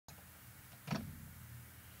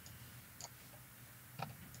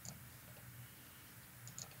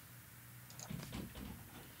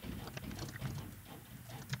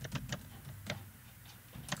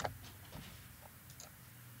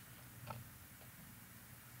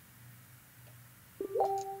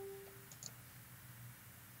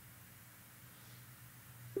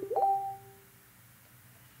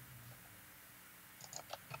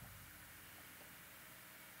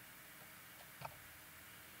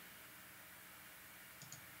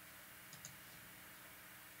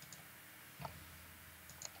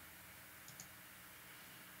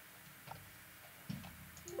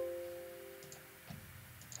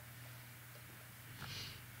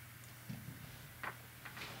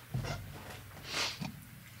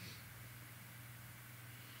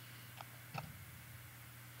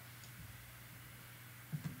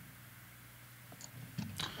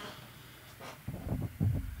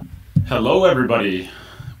Hello, everybody.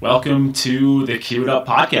 Welcome to the Queued Up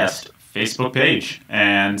Podcast Facebook page.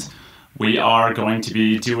 And we are going to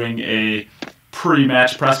be doing a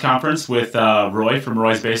pre-match press conference with Roy from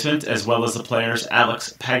Roy's Basement, as well as the players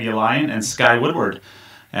Alex Pagulayan and Sky Woodward.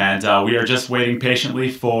 And we are just waiting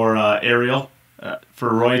patiently for Ariel,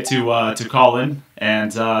 for Roy to call in,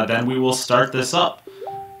 and then we will start this up.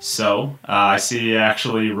 So I see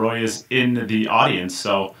actually Roy is in the audience,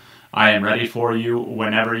 so I am ready for you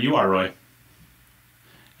whenever you are, Roy.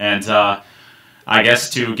 And I guess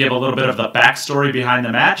to give a little bit of the backstory behind the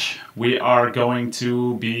match, we are going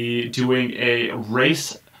to be doing a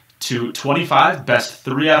race to 25 best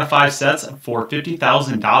 3 out of 5 sets for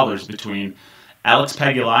 $50,000 between Alex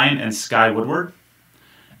Pagulayan and Sky Woodward.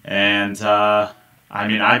 And I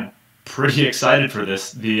mean, I'm pretty excited for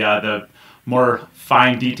this. The more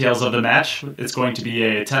fine details of the match, it's going to be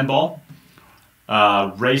a 10-ball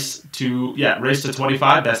race to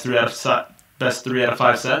 25 best 3 out of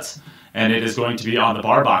 5 sets, and it is going to be on the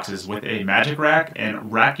bar boxes with a magic rack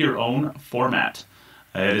and rack your own format.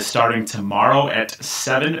 It is starting tomorrow at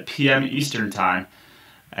 7 p.m. Eastern time,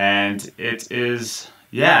 and it is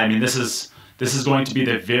this is going to be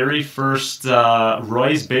the very first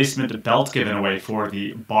Roy's Basement belt given away for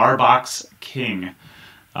the Bar Box King.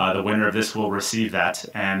 The winner of this will receive that.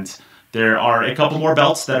 And there are a couple more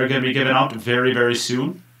belts that are going to be given out very, very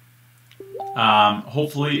soon.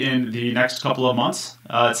 Hopefully in the next couple of months,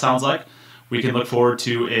 it sounds like. We can look forward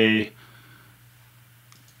to a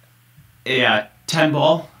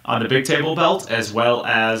 10-ball on the big table belt, as well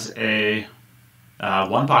as a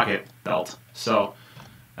one-pocket belt. So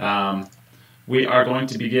we are going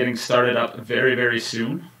to be getting started up very, very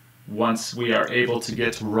soon once we are able to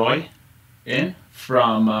get Roy in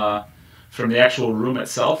from the actual room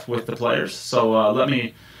itself with the players. So let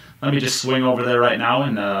me just swing over there right now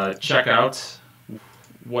and check out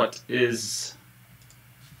what is.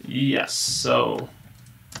 Yes, so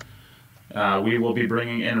we will be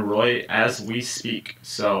bringing in Roy as we speak.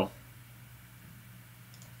 So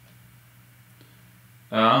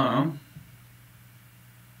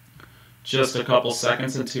just a couple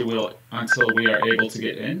seconds until we are able to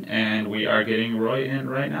get in, and we are getting Roy in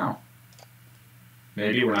right now.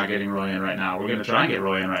 Maybe we're not getting Roy in right now. We're going to try and get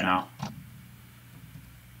Roy in right now.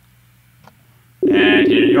 And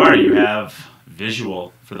here you are. You have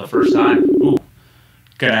visual for the first time. Ooh.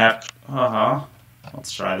 Gonna have... Let's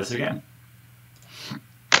try this again.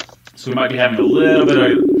 So we might be having a little bit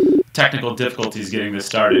of technical difficulties getting this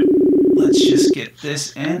started. Let's just get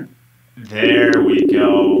this in. There we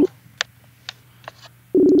go.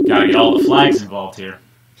 Gotta get all the flags involved here.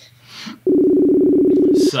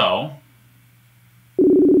 So...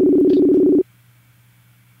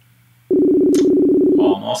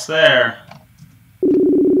 almost there.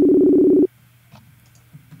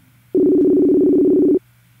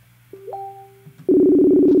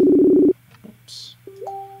 Oops.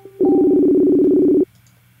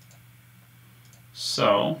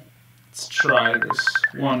 So, let's try this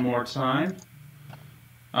one more time.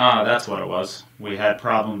 That's what it was. We had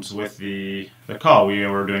problems with the call. We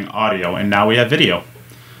were doing audio, and now we have video.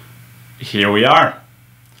 Here we are.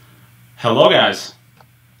 Hello, guys.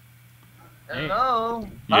 Hello.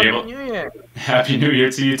 Happy New Year. Happy New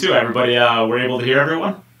Year to you too, everybody. We're able to hear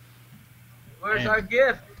everyone. Where's our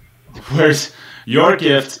gift? Where's your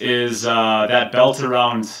gift? Is that belt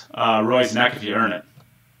around Roy's neck if you earn it.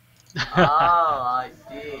 Oh, I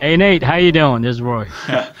see. Hey Nate, how you doing? This is Roy.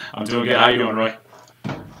 I'm doing good. How you doing, Roy?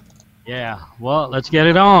 Yeah. Well, let's get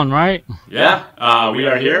it on, right? Yeah. We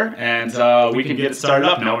are here, and we can get it started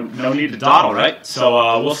up. No need to dawdle, right?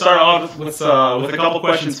 So we'll start off with a couple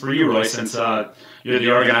questions for you, Roy, since you're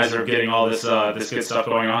the organizer of getting all this good stuff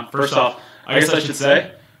going on. First off, I guess I should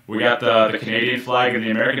say we got the Canadian flag and the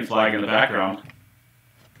American flag in the background.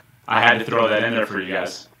 I had to throw that in there for you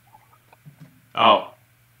guys. Oh,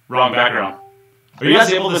 wrong background. Are you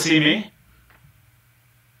guys able to see me?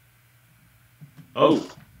 Oh.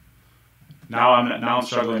 Now I'm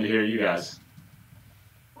struggling to hear you guys.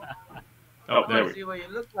 Oh, there we go. See what you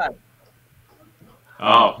look like.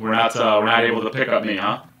 Oh, we're not able to pick up me,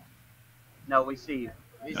 huh? No, we see you.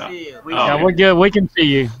 We see you. Yeah, we're good. We can see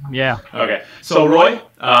you. Yeah. Okay. So Roy,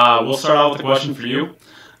 we'll start out with a question for you.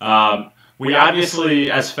 We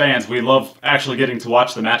obviously, as fans, we love actually getting to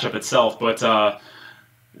watch the matchup itself, but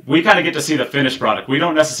we kind of get to see the finished product. We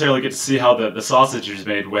don't necessarily get to see how the sausage is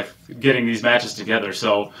made with getting these matches together.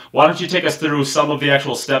 So why don't you take us through some of the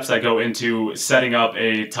actual steps that go into setting up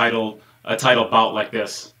a title bout like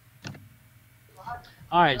this?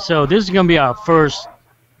 All right, so this is going to be our first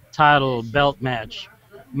title belt match.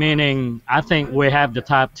 meaning I think we have the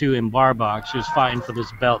top two in bar box who's fighting for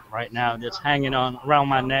this belt right now. That's hanging on around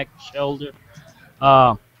my neck, shoulder.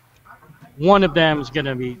 Uh, One of them is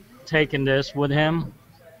gonna be taking this with him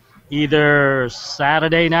either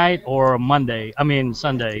Saturday night or Monday. I mean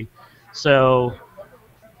Sunday. So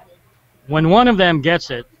when one of them gets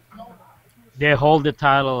it, they hold the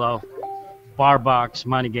title of Bar Box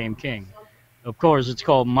Money Game King. Of course, it's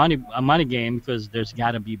called money game because there's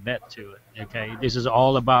got to be bet to it. Okay, this is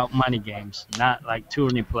all about money games, not like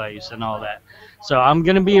tourney plays and all that. So I'm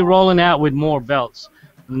gonna be rolling out with more belts.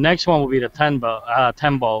 The next one will be the 10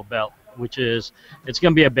 ball belt, which is it's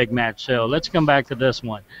gonna be a big match. So let's come back to this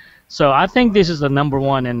one. So I think this is the number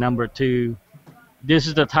one and number two. This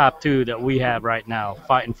is the top two that we have right now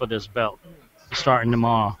fighting for this belt, starting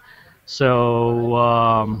tomorrow.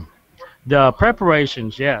 So the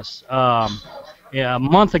preparations, yes. Yeah, a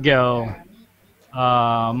month ago,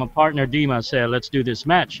 my partner Dima said, "Let's do this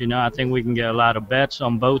match." I think we can get a lot of bets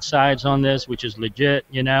on both sides on this, which is legit.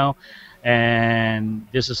 And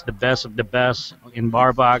this is the best of the best in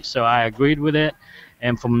bar box, so I agreed with it.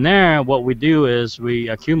 And from there, what we do is we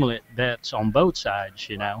accumulate bets on both sides.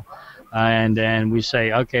 And then we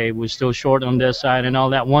say, okay, we're still short on this side and all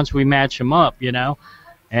that. Once we match them up,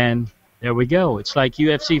 and there we go. It's like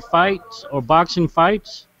UFC fights or boxing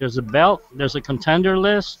fights. There's a belt, there's a contender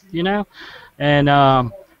list, and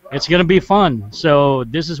it's going to be fun. So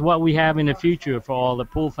this is what we have in the future for all the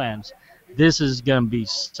pool fans. This is going to be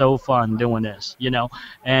so fun doing this.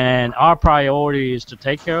 And our priority is to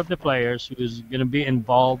take care of the players who's going to be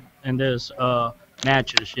involved in this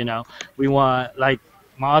matches. We want, like,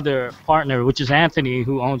 my other partner, which is Anthony,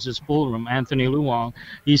 who owns this pool room, Anthony Luong.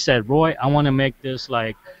 He said, Roy, I want to make this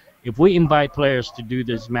like, if we invite players to do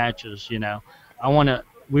these matches, we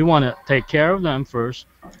want to take care of them first.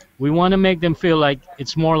 We want to make them feel like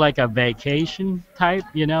it's more like a vacation type.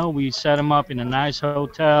 We set them up in a nice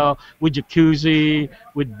hotel with jacuzzi,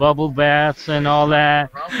 with bubble baths and all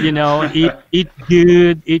that. Eat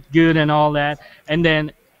good and all that. And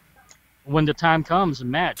then when the time comes,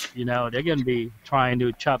 match, they're gonna be trying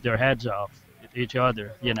to chop their heads off with each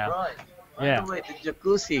other. Right. By Yeah. the way, the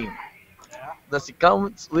jacuzzi, does it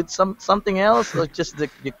come with something else or just the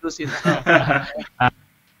jacuzzi itself?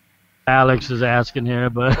 Alex is asking here,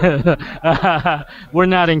 but we're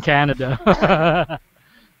not in Canada.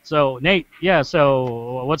 So Nate, yeah.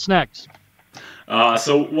 So what's next?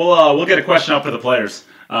 So we'll get a question up for the players.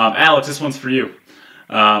 Alex, this one's for you.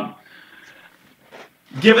 Um,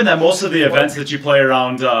 Given that most of the events that you play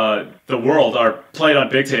around the world are played on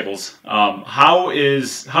big tables, how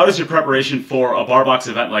does your preparation for a bar box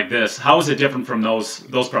event like this? How is it different from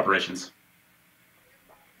those preparations?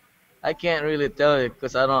 I can't really tell you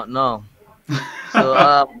because I don't know. So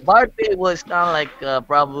bar table is kind of like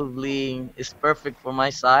probably is perfect for my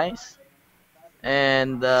size,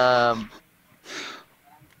 and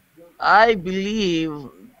I believe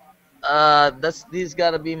this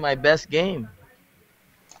gotta be my best game.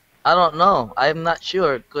 I don't know. I'm not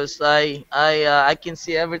sure because I can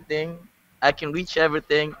see everything. I can reach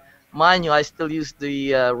everything. Mind you, I still use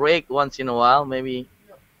the rake once in a while, maybe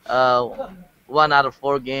uh, 1 out of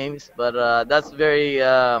 4 games. But that's very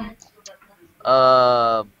uh,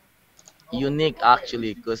 unique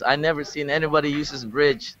actually, because I never seen anybody uses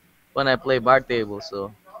bridge when I play bar table.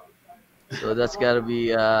 So that's gotta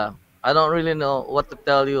be. I don't really know what to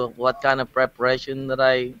tell you. What kind of preparation that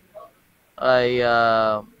I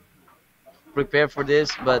prepare for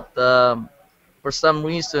this, but for some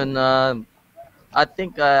reason, I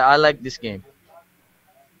think I like this game.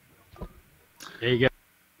 There you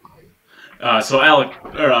go.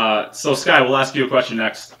 So Sky, we'll ask you a question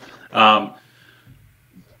next. Um,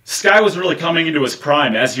 Sky was really coming into his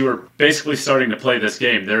prime as you were basically starting to play this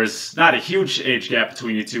game. There's not a huge age gap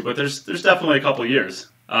between you two, but there's definitely a couple years.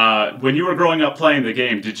 When you were growing up playing the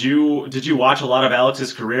game, did you watch a lot of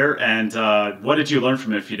Alex's career, and what did you learn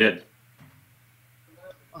from it if you did?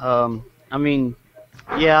 I mean,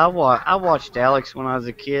 yeah, I watched Alex when I was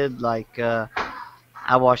a kid. Like,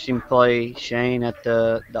 I watched him play Shane at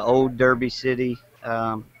the old Derby City.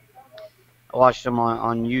 I watched him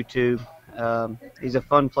on YouTube. He's a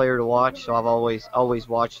fun player to watch, so I've always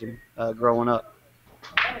watched him growing up.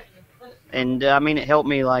 And I mean, it helped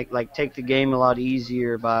me like take the game a lot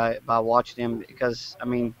easier by watching him because I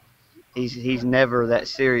mean, he's never that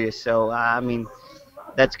serious. So I mean,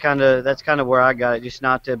 that's kind of where I got it, just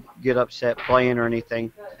not to get upset playing or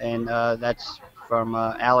anything. And that's from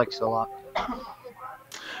Alex a lot.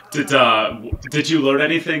 Did you learn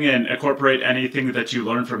anything and incorporate anything that you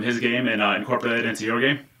learned from his game and incorporate it into your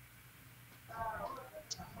game?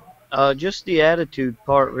 Just the attitude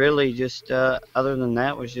part, really. Just other than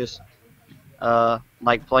that, was just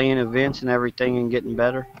like playing events and everything and getting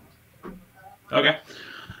better. Okay.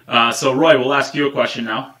 So Roy, we'll ask you a question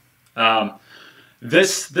now. Um,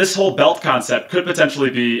 this whole belt concept could potentially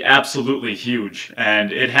be absolutely huge,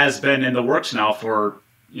 and it has been in the works now for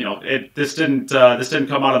this didn't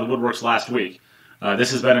come out of the woodworks last week.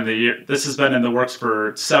 This has been in the year. This has been in the works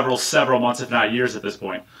for several months, if not years, at this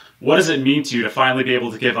point. What does it mean to you to finally be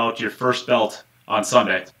able to give out your first belt on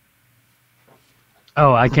Sunday?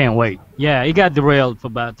 Oh, I can't wait. Yeah, it got derailed for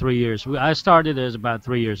about 3 years. I started this about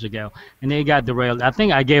 3 years ago, and it got derailed. I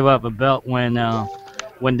think I gave up a belt when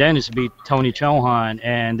Dennis beat Tony Chohan,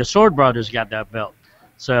 and the Sword Brothers got that belt.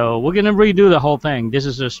 So we're gonna redo the whole thing. This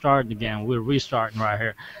is a start again. We're restarting right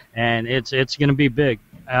here, and it's gonna be big.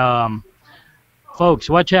 Folks,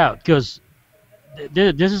 watch out, because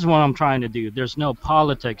this is what I'm trying to do. There's no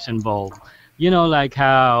politics involved. Like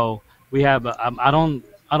how we have.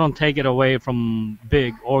 I don't take it away from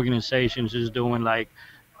big organizations is doing like,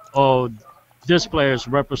 oh, this player is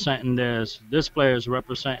representing this player is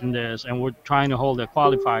representing this, and we're trying to hold the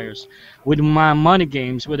qualifiers. With my money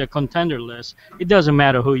games, with a contender list, it doesn't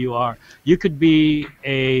matter who you are. You could be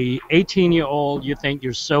a 18-year-old, you think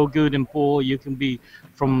you're so good in pool, you can be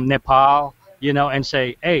from Nepal, and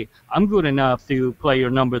say, hey, I'm good enough to play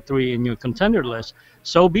your number 3 in your contender list.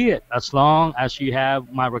 So be it, as long as you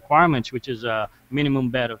have my requirements, which is a minimum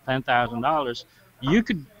bet of $10,000. You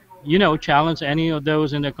could challenge any of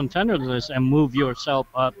those in the contender list and move yourself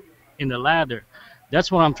up in the ladder.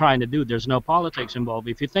 That's what I'm trying to do. There's no politics involved.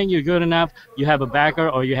 If you think you're good enough, you have a backer,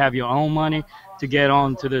 or you have your own money to get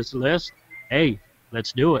onto this list, hey,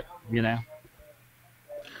 let's do it.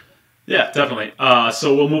 Yeah, definitely.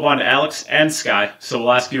 So we'll move on to Alex and Sky. So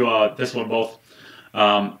we'll ask you this one both.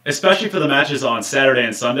 Especially for the matches on Saturday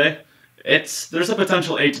and Sunday, there's a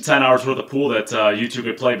potential 8 to 10 hours worth of pool that you two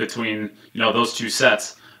could play between those two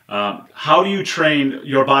sets. How do you train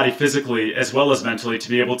your body physically as well as mentally to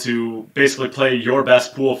be able to basically play your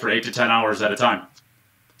best pool for 8 to 10 hours at a time?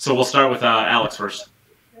 So we'll start with Alex first.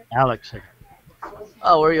 Alex.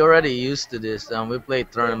 Oh, we're already used to this. We play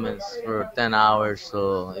tournaments for 10 hours,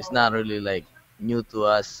 so it's not really like new to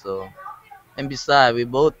us. So, and besides, we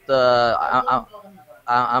both. I'm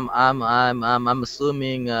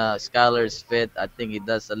assuming Skylar is fit. I think he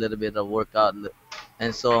does a little bit of workout,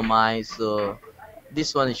 and so am I. So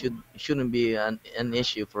this one shouldn't be an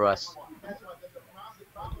issue for us.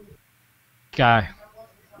 Guy.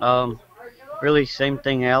 Um, Really, same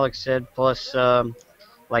thing Alex said. Plus,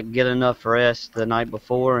 like get enough rest the night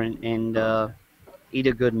before and eat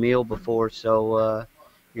a good meal before, so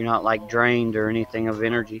you're not like drained or anything of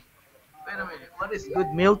energy. Wait a minute. What is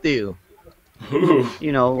good meal to you? Ooh,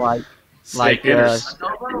 You know, like steak like dinners.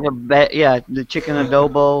 yeah, the chicken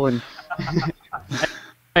adobo and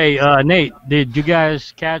Hey, Nate, did you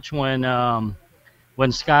guys catch when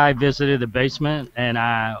Sky visited the basement, and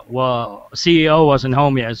CEO wasn't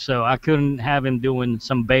home yet, so I couldn't have him doing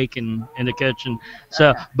some baking in the kitchen.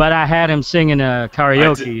 So, but I had him singing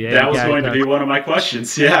karaoke. Yeah, That was guys, going to be one of my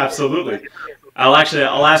questions. Yeah, absolutely. I'll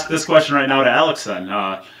ask this question right now to Alex then.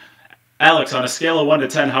 Alex, on a scale of 1 to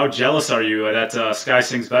 10, how jealous are you that Sky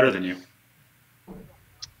sings better than you?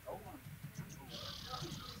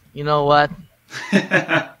 You know what?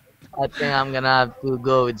 I think I'm gonna have to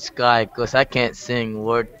go with Sky because I can't sing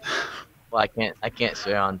word. Well, I can't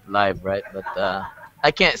swear on live, right? But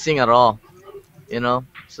I can't sing at all,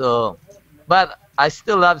 So, but I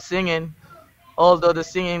still love singing. Although the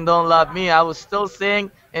singing don't love me, I will still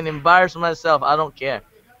sing and embarrass myself. I don't care.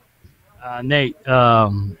 Nate,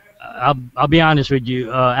 I'll be honest with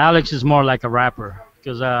you. Alex is more like a rapper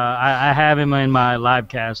because I have him in my live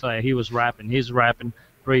cast. Like he was rapping. He's rapping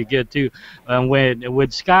pretty good too. And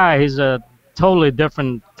with Sky, he's a totally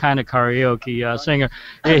different kind of karaoke singer.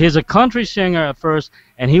 He's a country singer at first,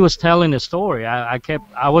 and he was telling a story.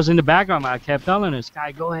 I was in the background. I kept telling him,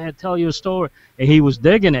 Sky, go ahead, tell your story. And he was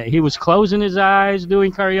digging it. He was closing his eyes,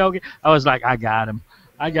 doing karaoke. I was like, I got him.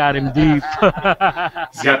 I got him deep.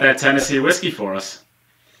 He's got that Tennessee whiskey for us.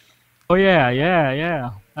 Oh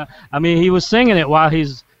yeah. I mean, he was singing it while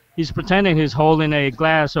he's pretending he's holding a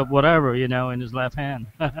glass of whatever, in his left hand.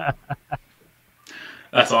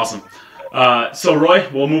 That's awesome. So, Roy,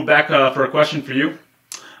 we'll move back for a question for you.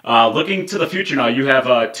 Looking to the future now, you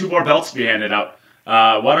have 2 more belts to be handed out.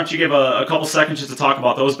 Why don't you give a couple seconds just to talk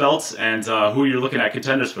about those belts and who you're looking at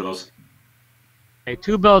contenders for those? Okay,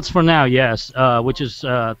 2 belts for now, yes, which is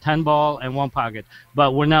 10 ball and 1 pocket.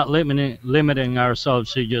 But we're not limiting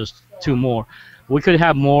ourselves to just 2 more. We could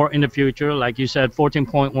have more in the future, like you said,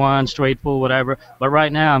 14.1, straight pool, whatever. But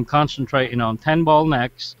right now, I'm concentrating on 10 ball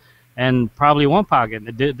next, and probably one pocket.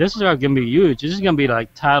 This is going to be huge. This is going to be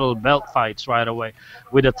like title belt fights right away.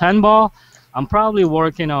 With a 10 ball, I'm probably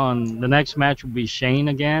working on the next match will be Shane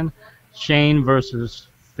again. Shane versus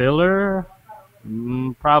Filler.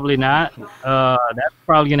 Probably not. That's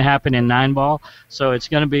probably going to happen in 9 ball. So it's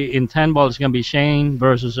going to be in 10 ball. It's going to be Shane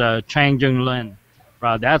versus Chang Jung Lin.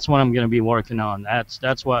 Bro, that's what I'm going to be working on.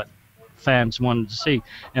 That's what fans wanted to see.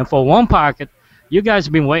 And for one pocket, you guys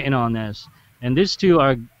have been waiting on this. And these two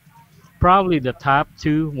are probably the top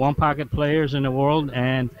two one pocket players in the world,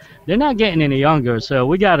 and they're not getting any younger. So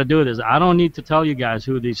we got to do this. I don't need to tell you guys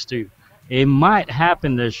who these two. It might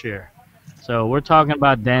happen this year. So we're talking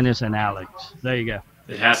about Dennis and Alex. There you go.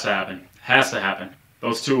 It has to happen. Has to happen.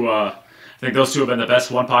 Those two, I think those two have been the best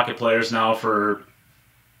one pocket players now for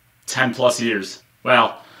 10 plus years.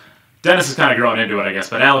 Well, Dennis has kind of grown into it, I guess,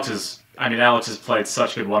 but Alex has played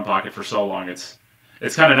such good one pocket for so long. It's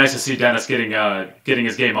kind of nice to see Dennis getting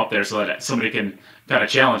his game up there so that somebody can kind of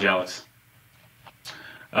challenge Alex.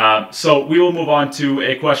 So we will move on to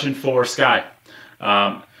a question for Sky.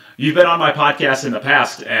 You've been on my podcast in the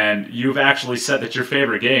past, and you've actually said that your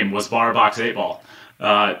favorite game was Bar Box 8 Ball.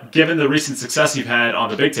 Given the recent success you've had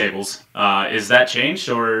on the big tables, is that changed,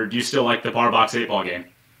 or do you still like the Bar Box 8 Ball game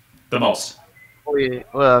the most?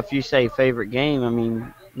 Well, if you say favorite game, I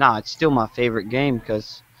mean, nah, it's still my favorite game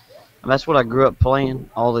because that's what I grew up playing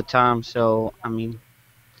all the time. So, I mean,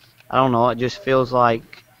 I don't know. It just feels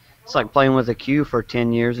like it's like playing with a cue for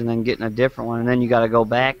 10 years and then getting a different one, and then you got to go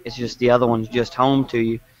back. It's just the other one's just home to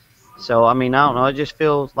you. So, I mean, I don't know. It just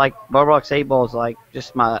feels like Bar Box 8 Ball is like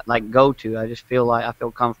just my like go-to. I just feel like I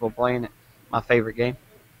feel comfortable playing it. My favorite game.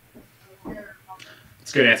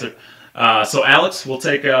 It's a good answer. So Alex, we'll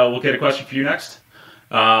get a question for you next.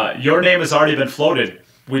 Your name has already been floated.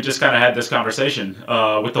 We just kind of had this conversation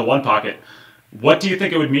with the one pocket. What do you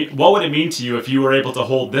think it would mean? What would it mean to you if you were able to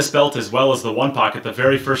hold this belt as well as the one pocket, the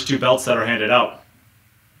very first two belts that are handed out?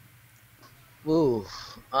 Ooh.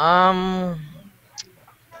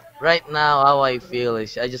 Right now, how I feel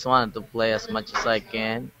is I just wanted to play as much as I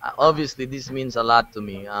can. Obviously, this means a lot to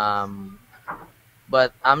me.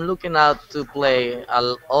 But I'm looking out to play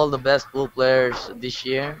all the best pool players this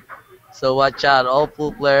year. So watch out, all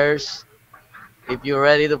pool players. If you're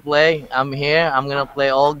ready to play, I'm here. I'm gonna play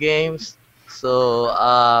all games. So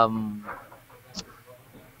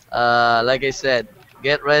like I said,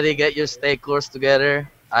 get ready, get your stake course together.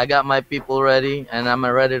 I got my people ready, and I'm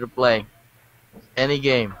ready to play any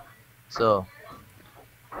game. So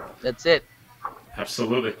that's it.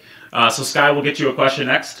 Absolutely. So Sky, we'll get you a question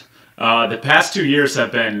next. The past 2 years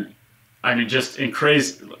have been, just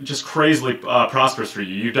crazily prosperous for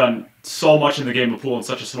you. You've done so much in the game of pool in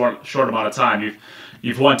such a short amount of time.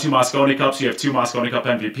 You've won 2 Mosconi Cups. You have 2 Mosconi Cup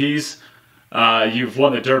MVPs. You've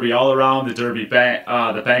won the Derby all around, the Derby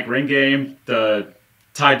the Bank Ring Game, the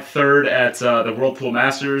tied third at the World Pool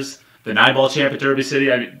Masters, the 9-ball champ at Derby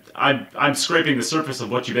City. I'm scraping the surface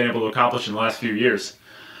of what you've been able to accomplish in the last few years.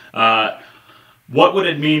 What would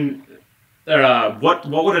it mean? What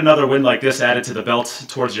would another win like this added to the belt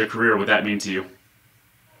towards your career? Would that mean to you?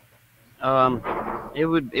 Um, it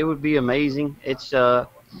would be amazing. It's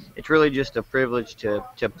really just a privilege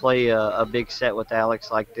to play a big set with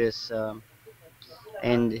Alex like this.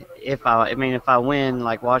 And if I win,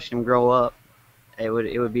 like watching him grow up, it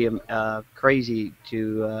would be crazy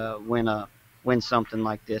to win something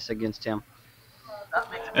like this against him. That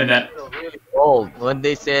makes And me that feel really old. When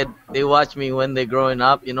they said they watch me when they're growing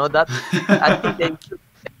up, that I think they,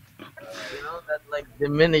 that like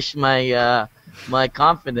diminish my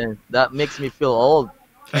confidence. That makes me feel old.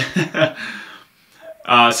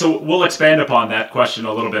 So we'll expand upon that question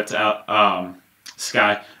a little bit,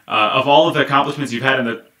 Sky. Of all of the accomplishments you've had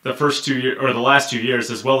in the first 2 years or the last 2 years,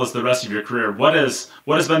 as well as the rest of your career, what has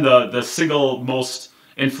been the single most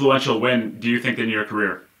influential win, do you think, in your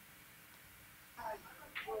career?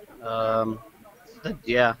 Um,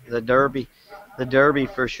 the Derby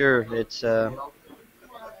for sure. It's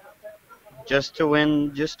just to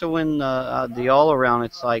win the all around.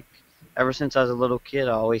 It's like ever since I was a little kid,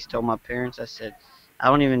 I always told my parents, I said, I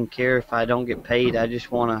don't even care if I don't get paid. I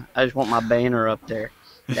just want my banner up there.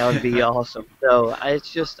 That would be awesome. So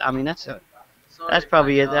it's just, I mean, that's Sorry to cut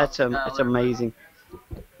probably you it. off, It's Scholar. amazing.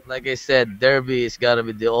 Like I said, Derby is gotta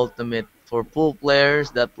be the ultimate for pool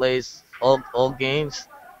players that plays all games.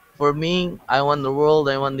 For me, I won the world,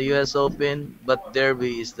 I won the U.S. Open, but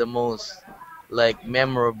Derby is the most like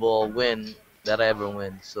memorable win that I ever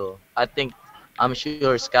win. So I'm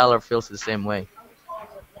sure Scholar feels the same way.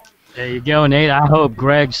 There you go, Nate. I hope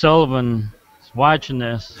Greg Sullivan is watching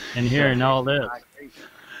this and hearing all this.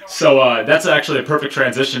 So that's actually a perfect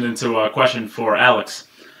transition into a question for Alex.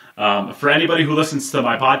 For anybody who listens to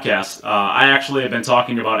my podcast, I actually have been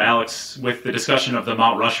talking about Alex with the discussion of the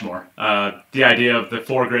Mount Rushmore, the idea of the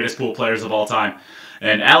 4 greatest pool players of all time.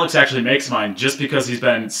 And Alex actually makes mine just because he's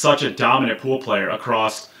been such a dominant pool player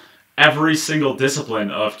across every single discipline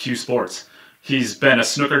of cue sports. He's been a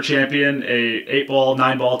snooker champion, a 8-ball,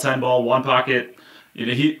 9-ball, 10-ball, one pocket.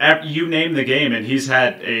 You name the game, and he's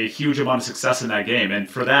had a huge amount of success in that game. And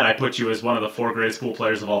for that, I put you as one of the 4 greatest pool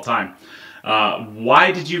players of all time. How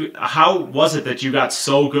was it that you got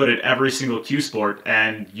so good at every single cue sport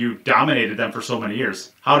and you dominated them for so many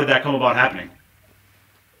years? How did that come about happening?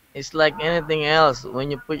 It's like anything else.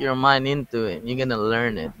 When you put your mind into it, you're gonna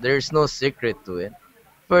learn it. There's no secret to it.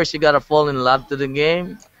 First, you gotta fall in love to the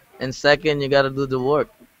game, and second, you gotta do the work.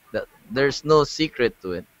 There's no secret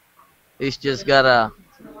to it. It's just gotta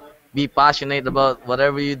be passionate about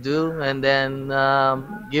whatever you do, and then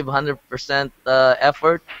give 100%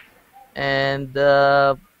 effort. And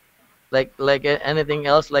anything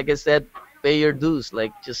else, like I said, pay your dues.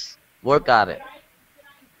 Like just work at it.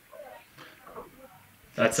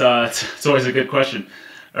 That's it's always a good question,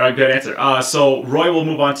 or a good answer. So Roy, we'll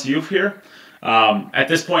move on to you here. At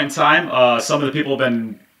this point in time, some of the people have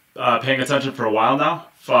been paying attention for a while now.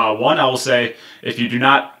 One, I will say, if you do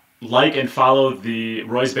not like and follow the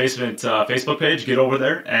Roy's Basement Facebook page, get over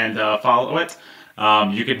there and follow it.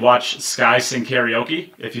 You could watch Sky sing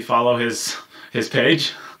karaoke if you follow his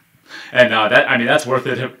page, and that's worth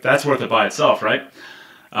it. That's worth it by itself, right?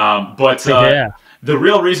 But Yeah. the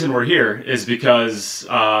real reason we're here is because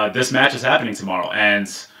this match is happening tomorrow, and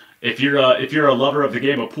if you're a lover of the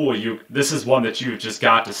game of pool, this is one that you've just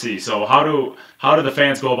got to see. So how do the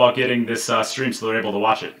fans go about getting this stream so they're able to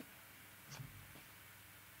watch it?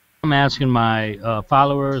 I'm asking my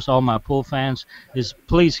followers, all my pool fans, is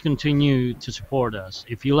please continue to support us.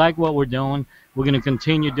 If you like what we're doing, we're going to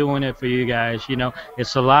continue doing it for you guys. You know,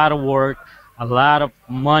 it's a lot of work, a lot of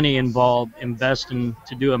money involved investing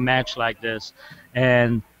to do a match like this.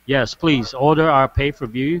 And yes, please order our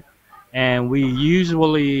pay-per-view. And we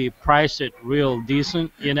usually price it real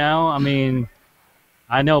decent, you know. I mean,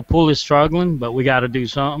 I know pool is struggling, but we got to do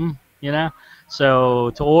something, you know.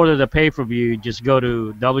 So to order the pay-per-view, just go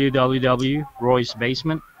to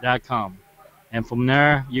www.roysbasement.com. And from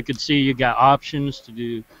there, you can see you got options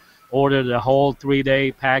to order the whole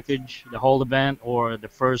 3-day package, the whole event, or the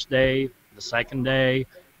first day, the second day,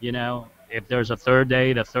 you know. If there's a third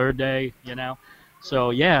day, the third day, you know.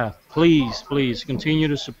 So, yeah, please continue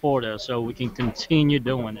to support us so we can continue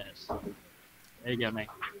doing this. There you go, mate.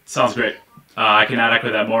 Sounds great. I cannot echo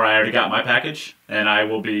that more. I already got my package, and I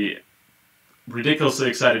will be ridiculously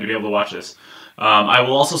excited to be able to watch this. I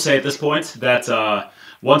will also say at this point that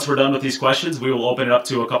once we're done with these questions, we will open it up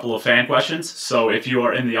to a couple of fan questions. So if you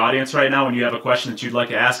are in the audience right now and you have a question that you'd like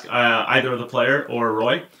to ask either of the player or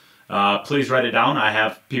Roy, please write it down. I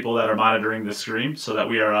have people that are monitoring the stream so that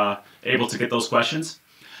we are able to get those questions.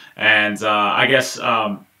 And I guess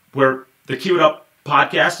the Queued Up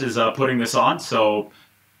podcast is putting this on, so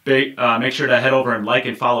make sure to head over and like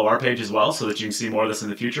and follow our page as well so that you can see more of this in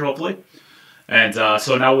the future, hopefully. And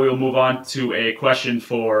so now we will move on to a question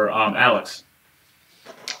for Alex.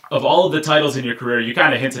 Of all of the titles in your career, you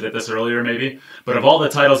kind of hinted at this earlier maybe, but of all the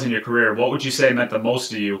titles in your career, what would you say meant the most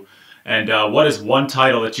to you? And what is one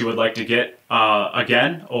title that you would like to get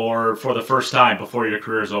again or for the first time before your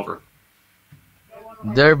career is over?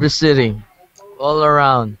 Derby City, all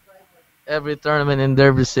around, every tournament in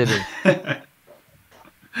Derby City.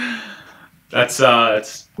 It's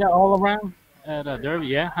Yeah, all around at Derby,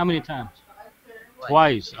 yeah? How many times?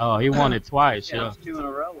 Twice. Oh, he won it twice. Yeah. 2 in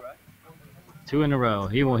a row, right? 2 in a row.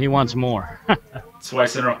 He wants more.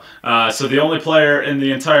 twice in a row. So the only player in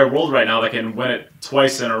the entire world right now that can win it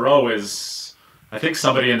twice in a row is, I think,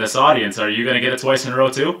 somebody in this audience. Are you going to get it twice in a row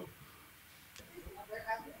too?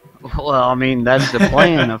 Well, I mean, that's the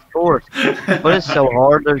plan, of course. But it's so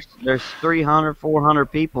hard. There's 300, 400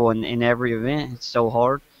 people in every event. It's so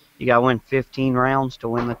hard. You got to win 15 rounds to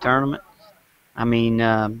win the tournament. I mean,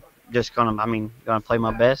 gonna play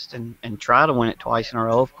my best and try to win it twice in a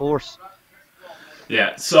row, of course.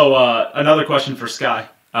 Yeah. So another question for Sky.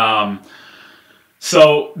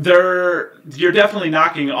 So you're definitely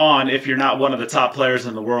knocking on if you're not one of the top players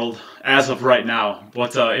in the world as of right now.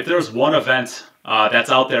 But if there's one event that's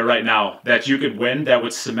out there right now that you could win that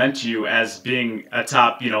would cement you as being a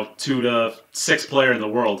top, 2 to 6 player in the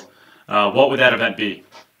world, what would that event be?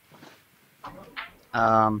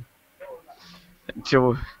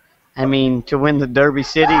 To win the Derby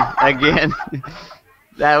City again,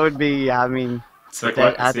 that would be. It's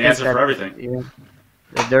the answer for everything. Yeah,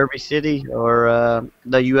 the Derby City or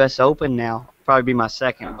the U.S. Open now probably be my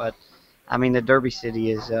second, but I mean, the Derby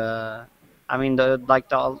City is. I mean, the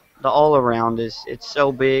all around is. It's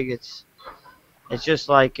so big. It's just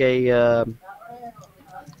like a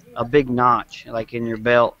big notch like in your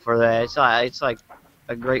belt for that. It's like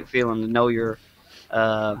a great feeling to know you're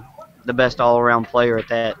uh, the best all around player at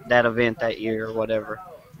that event that year or whatever.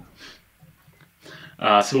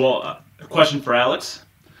 A question for Alex.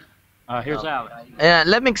 Here's Alex. And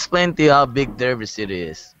let me explain to you how big Derby City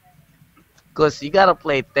is. Because you gotta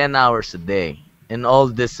play 10 hours a day in all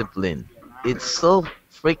discipline. It's so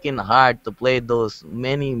freaking hard to play those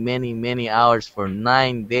many, many, many hours for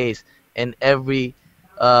 9 days, and every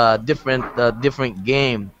different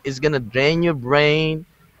game. It's gonna drain your brain,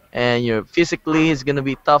 and your physically it's gonna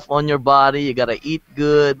be tough on your body. You gotta eat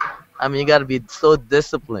good. I mean, you gotta be so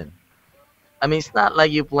disciplined. I mean, it's not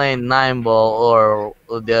like you're playing nine ball or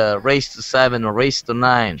the race to seven or race to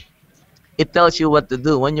nine. It tells you what to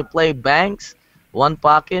do. When you play banks, one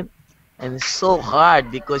pocket, and it's so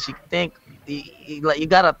hard because you think like you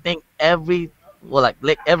gotta think every like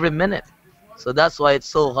every minute. So that's why it's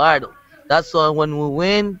so hard. That's why when we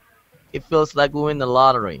win, it feels like we win the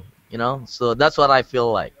lottery. So that's what I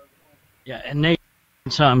feel like. Yeah, and Nate,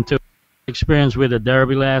 something to experience with the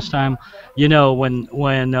Derby last time.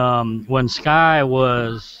 When Sky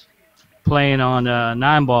was playing on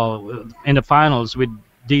nine ball in the finals with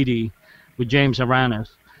Didi, with James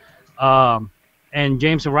Aranas. And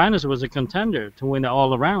James Aranas was a contender to win the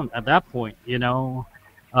all around at that point.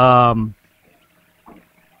 Um,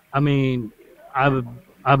 I mean, I've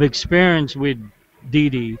I've experienced with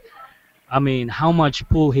Didi. I mean, how much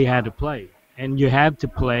pool he had to play, and you had to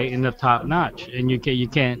play in the top notch, and you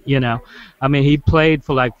can't. I mean, he played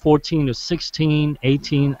for like 14 to 16,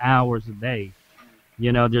 18 hours a day.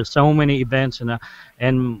 There's so many events,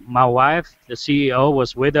 and my wife, the CEO,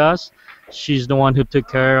 was with us. She's the one who took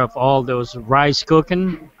care of all those rice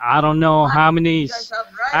cooking. I don't know how many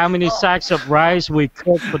sacks of rice we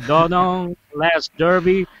cooked for Dodong last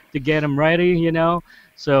Derby to get him ready.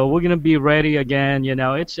 So we're gonna be ready again.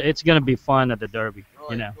 It's gonna be fun at the Derby.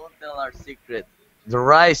 Roy, don't tell our secret. The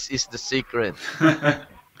rice is the secret.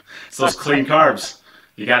 It's those clean carbs.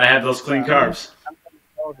 You got to have those clean carbs.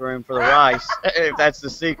 Room for the rice. If that's the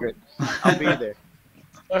secret, I'll be there.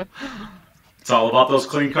 It's all about those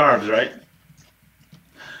clean carbs, right?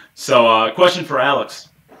 So, question for Alex.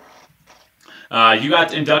 You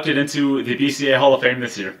got inducted into the BCA Hall of Fame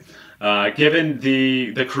this year. Given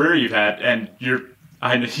the career you've had, and you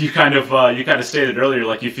kind of stated earlier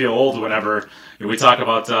like you feel old whenever we talk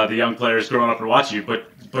about the young players growing up and watch you,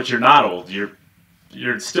 but you're not old.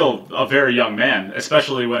 You're still a very young man,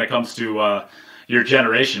 especially when it comes to your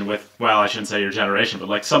generation. I shouldn't say your generation, but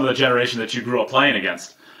like some of the generation that you grew up playing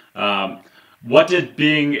against. What did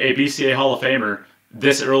being a BCA Hall of Famer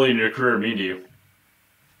this early in your career mean to you?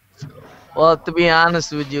 Well, to be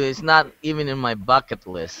honest with you, it's not even in my bucket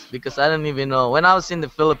list because I didn't even know. When I was in the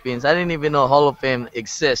Philippines, I didn't even know Hall of Fame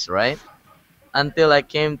exists, right? Until I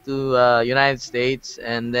came to United States,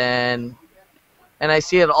 and I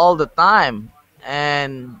see it all the time.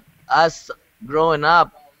 And us growing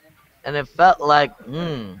up, and it felt like,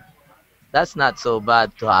 that's not so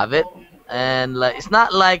bad to have it. And like, it's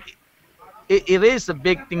not like it is a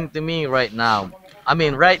big thing to me right now. I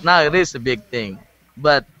mean, right now it is a big thing,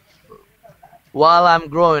 but while I'm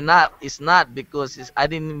growing up, it's not because I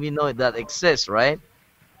didn't even know that exists, right?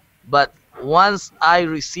 But once I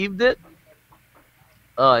received it,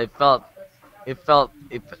 oh, it felt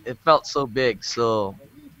so big. So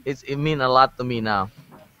it mean a lot to me now.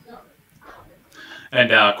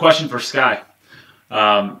 And question for Sky.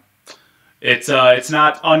 Um, it's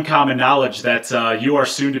not uncommon knowledge that you are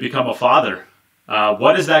soon to become a father.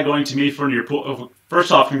 What is that going to mean for your pool?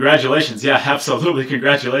 First off, congratulations. Yeah, absolutely,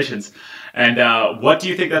 congratulations. And what do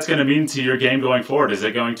you think that's going to mean to your game going forward? Is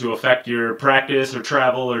it going to affect your practice or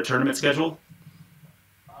travel or tournament schedule?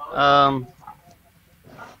 Um,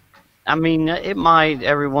 I mean, it might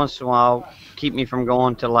every once in a while keep me from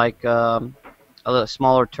going to like a little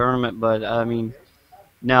smaller tournament, but I mean,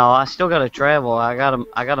 no, I still got to travel. I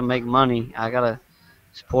gotta make money. I gotta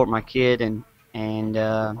support my kid and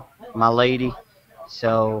my lady.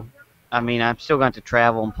 So, I mean, I'm still going to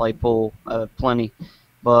travel and play pool plenty,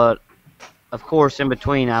 but of course, in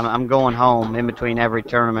between, I'm going home in between every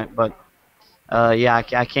tournament. But yeah,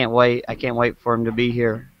 I can't wait. I can't wait for him to be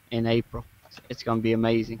here in April. It's going to be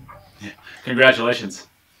amazing. Congratulations.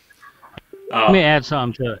 Let me add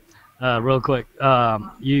something to it real quick.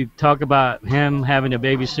 You talk about him having a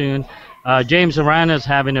baby soon. James Arana's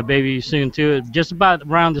having a baby soon too. Just about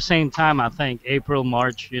around the same time, I think, April,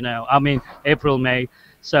 March. I mean April, May.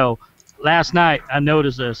 So last night I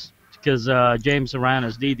noticed this because James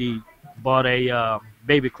Arana's DD bought a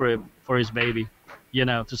baby crib for his baby,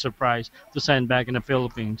 to surprise, to send back in the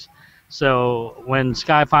Philippines. So when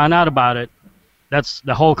Sky found out about it, that's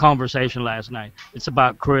the whole conversation last night. It's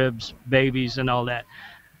about cribs, babies, and all that.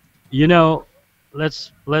 You know,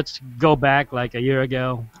 let's go back like a year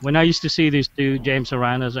ago when I used to see these two, James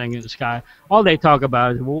Aranas and Sky. All they talk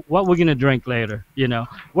about is what we're gonna drink later.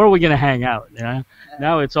 Where are we gonna hang out?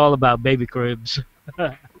 Now it's all about baby cribs.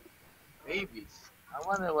 Babies. I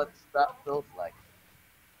wonder what that feels like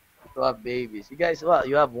to have babies. You guys, what?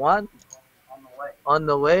 You have one on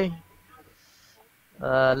the way.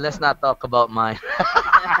 Let's not talk about mine.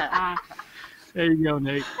 There you go,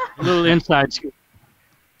 Nate. A little inside scoop.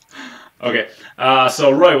 Okay.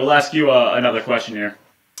 So Roy, we'll ask you another question here.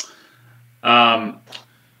 We'll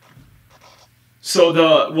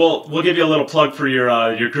give you a little plug for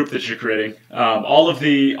your group that you're creating. All of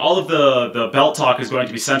the belt talk is going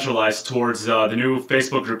to be centralized towards the new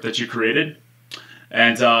Facebook group that you created.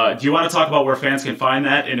 And do you want to talk about where fans can find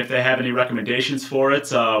that, and if they have any recommendations for it,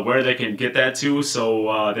 where they can get that to,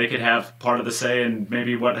 so they could have part of the say in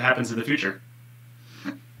maybe what happens in the future?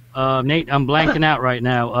 Nate, I'm blanking out right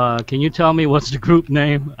now. Can you tell me what's the group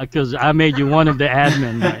name? Because I made you one of the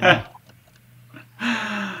admin right now.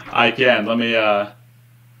 I can. Let me.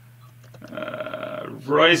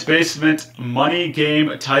 Roy's Basement Money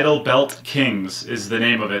Game Title Belt Kings is the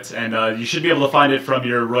name of it, and you should be able to find it from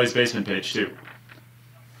your Roy's Basement page too.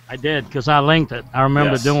 I did, because I linked it. I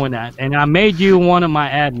remember Yes. doing that. And I made you one of my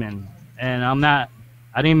admin. And I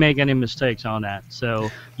didn't make any mistakes on that.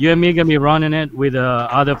 So you and me going to be running it with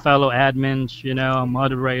other fellow admins,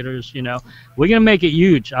 moderators, We're going to make it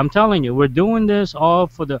huge. I'm telling you, we're doing this all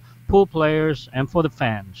for the pool players and for the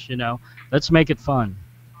fans, Let's make it fun.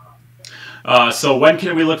 So when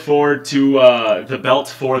can we look forward to the belt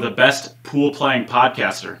for the best pool playing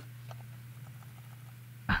podcaster?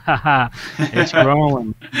 It's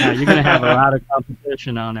growing. Yeah, you're going to have a lot of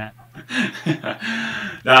competition on that.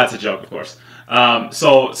 That's a joke, of course.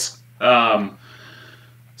 So I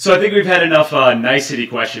think we've had enough nicety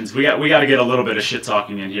questions. We got to get a little bit of shit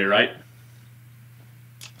talking in here, right?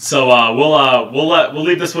 So we'll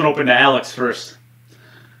leave this one open to Alex first.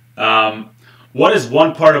 What is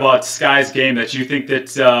one part about Sky's game that you think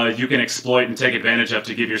that you can exploit and take advantage of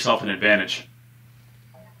to give yourself an advantage?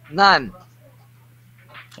 None.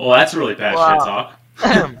 Well, that's really bad shit talk.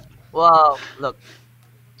 Well, look,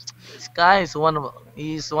 Sky is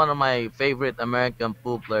he's one of my favorite American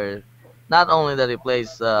pool players. Not only that he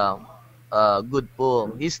plays good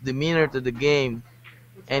pool, his demeanor to the game,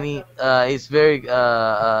 and it's very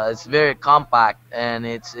compact, and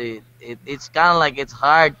it's kind of like it's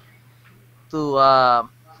hard to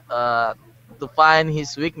to find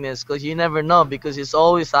his weakness, because you never know, because he's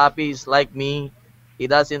always happy. He's like me. He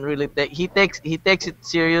doesn't really he takes it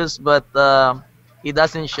serious, but he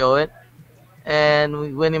doesn't show it.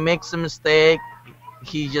 And when he makes a mistake,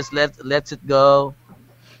 he just lets it go.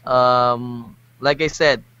 Like I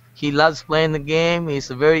said, he loves playing the game. He's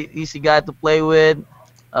a very easy guy to play with,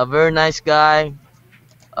 a very nice guy.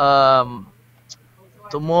 Um,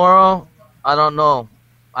 Tomorrow, I don't know.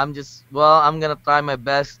 I'm gonna try my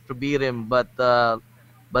best to beat him, but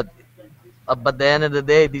at the end of the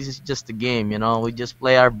day, this is just a game. We just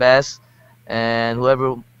play our best, and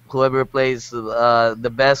whoever plays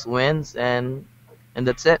the best wins, and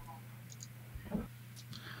that's it.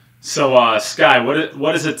 So, Sky,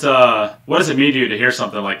 what does it mean to you to hear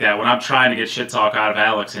something like that when I'm trying to get shit talk out of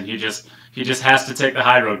Alex and he just has to take the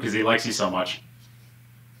high road because he likes you so much?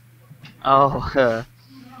 Oh,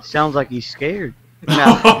 sounds like he's scared.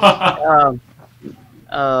 No.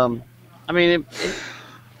 I mean, it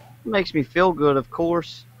makes me feel good, of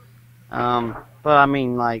course. But I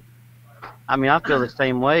mean, I feel the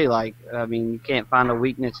same way. You can't find a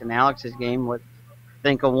weakness in Alex's game.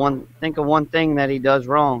 Think of one thing that he does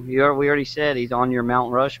wrong. We already said he's on your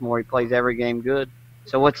Mount Rushmore. He plays every game good.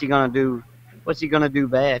 So what's he gonna do? What's he gonna do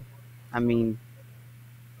bad? He's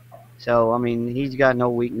got no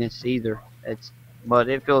weakness either. But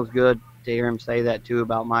it feels good to hear him say that too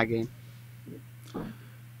about my game.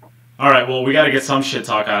 All right, well, we got to get some shit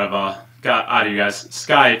talk out of you guys.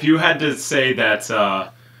 Sky, if you had to say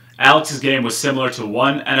that Alex's game was similar to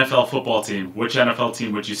one NFL football team, which NFL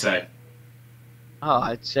team would you say? Oh,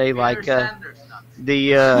 I'd say the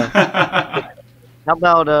how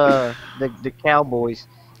about the Cowboys?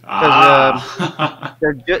 Because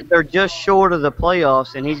they're just short of the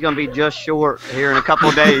playoffs, and he's going to be just short here in a couple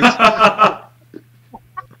of days.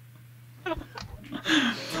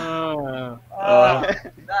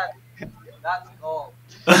 That's gold.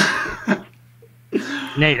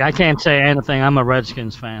 Nate, I can't say anything. I'm a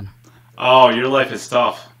Redskins fan. Oh, your life is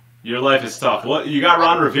tough. Your life is tough. What you got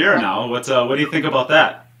Ron Rivera now? What do you think about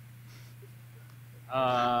that?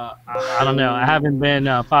 I don't know. I haven't been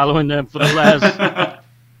following them for the last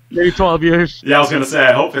maybe 12 years. Yeah, I was gonna say.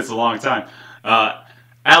 I hope it's a long time. Uh,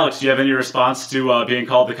 Alex, do you have any response to being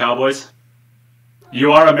called the Cowboys?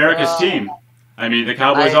 You are America's Uh, team. I mean, the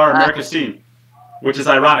Cowboys I, are I America's team, which is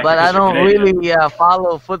ironic but I because you're don't Canadian. really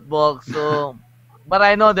follow football, so. But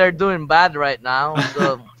I know they're doing bad right now.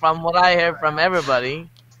 So from what I hear from everybody,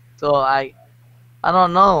 so I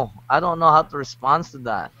don't know. I don't know how to respond to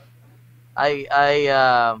that. I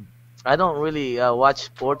I I don't really watch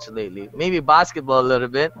sports lately. Maybe basketball a little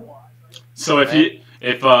bit, So right?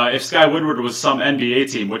 if Sky Woodward was some NBA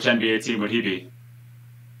team, which NBA team would he be?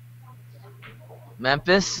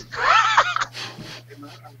 Memphis. One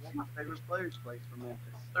of my favorite players plays for Memphis.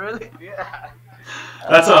 Really? Yeah.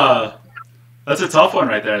 That's Uh, a tough one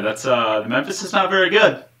right there. That's Memphis is not very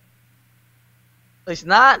good. it's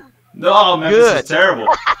not No, Memphis is good. terrible.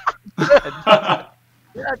 Good.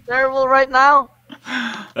 Yeah, terrible right now.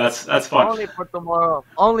 That's fun. Only for tomorrow.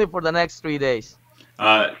 Only for the next 3 days.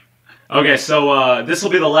 Uh, okay, so this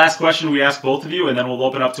will be the last question we ask both of you, and then we'll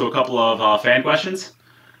open up to a couple of fan questions.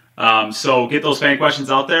 So get those fan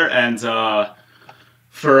questions out there, and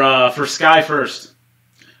for Sky first,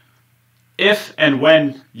 if and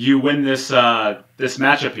when you win this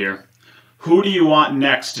matchup here, who do you want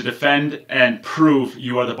next to defend and prove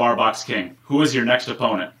you are the Bar Box King? Who is your next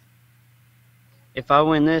opponent? If I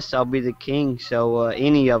win this, I'll be the king. So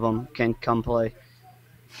any of them can come play.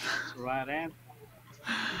 That's the right answer.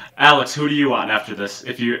 Alex, who do you want after this?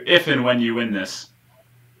 If and when you win this.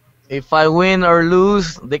 If I win or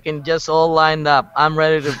lose, they can just all line up. I'm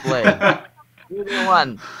ready to play. Either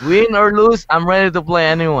one. Win or lose, I'm ready to play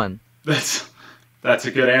anyone. That's that's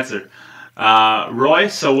a good answer, Roy.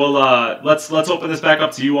 So we'll let's open this back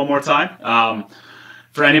up to you one more time.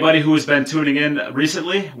 For anybody who has been tuning in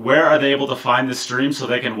recently, where are they able to find this stream so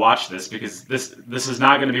they can watch this? Because this is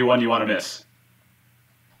not going to be one you want to miss.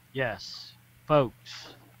 Yes,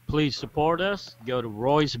 folks, please support us. Go to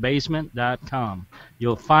roysbasement.com.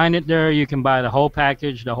 You'll find it there. You can buy the whole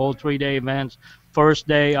package, the whole 3-day events, first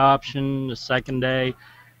day option, the second day,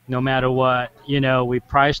 no matter what. We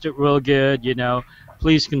priced it real good.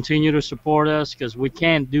 Please continue to support us because we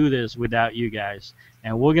can't do this without you guys.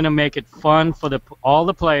 And we're going to make it fun for all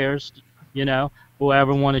the players,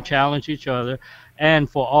 whoever want to challenge each other, and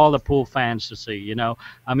for all the pool fans to see.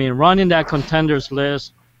 I mean, running that contenders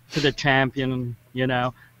list to the champion,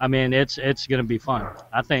 I mean, it's going to be fun.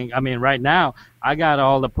 I mean, right now, I got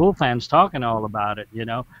all the pool fans talking all about it,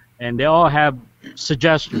 and they all have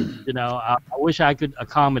suggestions. I wish I could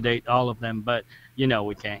accommodate all of them, but, we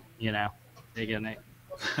can't, They're gonna,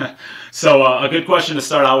 So a good question to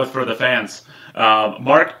start out with for the fans.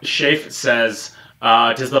 Mark Schaaf says,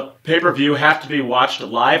 does the pay-per-view have to be watched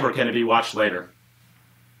live or can it be watched later?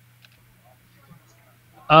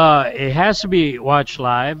 It has to be watched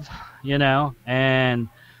live, and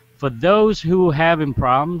for those who having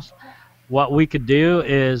problems, what we could do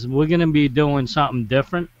is we're gonna be doing something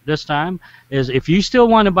different this time. Is if you still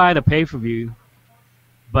want to buy the pay-per-view,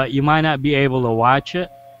 but you might not be able to watch it,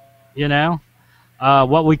 you know,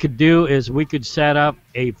 what we could do is we could set up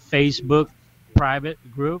a Facebook private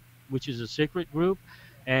group, which is a secret group,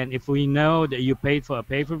 and if we know that you paid for a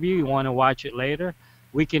pay-per-view, you want to watch it later,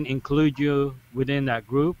 we can include you within that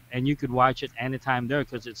group, and you could watch it anytime there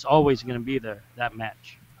because it's always going to be there, that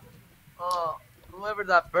match. Oh, whoever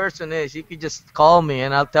that person is, you could just call me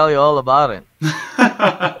and I'll tell you all about it.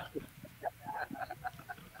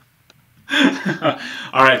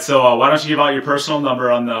 All right, so why don't you give out your personal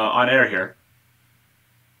number on air here?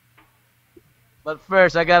 But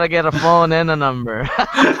first, I gotta get a phone and a number.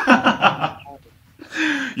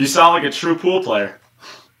 You sound like a true pool player.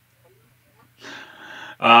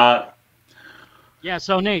 Uh, Yeah,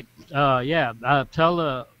 so Nate, tell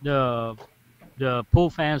the pool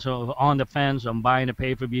fans or on the fence on buying the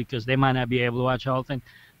pay-per-view because they might not be able to watch the whole thing.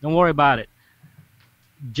 Don't worry about it.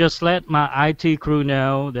 Just let my IT crew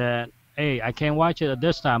know that, hey, I can't watch it at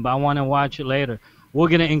this time, but I want to watch it later. We're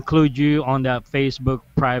going to include you on that Facebook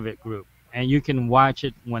private group, and you can watch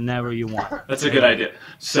it whenever you want. that's a good idea.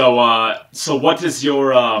 So what is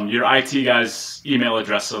your IT guys' email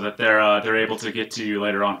address so that they're able to get to you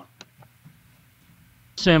later on?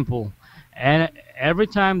 Simple. And every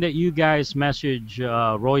time that you guys message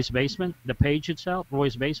Roy's Basement, the page itself,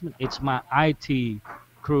 Roy's Basement, it's my IT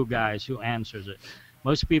crew guys who answers it.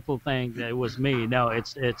 Most people think that it was me. No,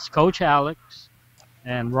 it's Coach Alex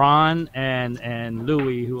and Ron and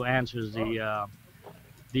Louie who answers the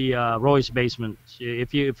Roy's Basement.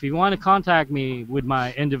 If you want to contact me with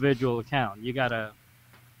my individual account, you gotta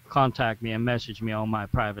contact me and message me on my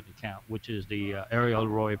private account, which is the Ariel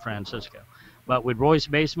Roy Francisco. But with Roy's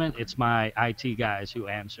Basement, it's my IT guys who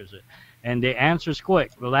answers it, and they answers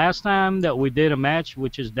quick. The last time that we did a match,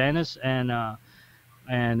 which is Dennis and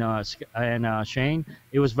Shane,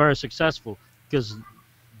 it was very successful because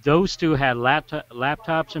those two had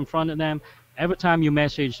laptops in front of them. Every time you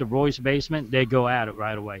message the Roy's Basement, they go at it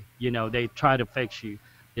right away. They try to fix you.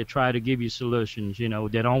 They try to give you solutions.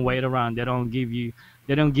 They don't wait around. They don't give you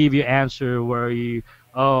answer where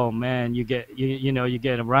oh man, you get a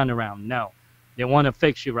runaround. No, they want to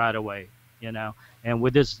fix you right away. You know, and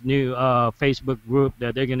with this new Facebook group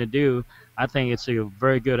that they're gonna do, I think it's a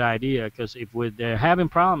very good idea because they're having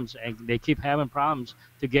problems and they keep having problems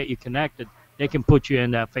to get you connected, they can put you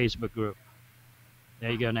in that Facebook group. There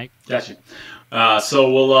you go, Nate. Gotcha.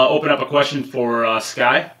 So we'll open up a question for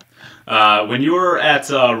Sky. When you were at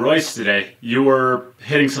Royce today, you were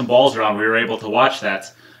hitting some balls around. We were able to watch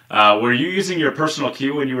that. Were you using your personal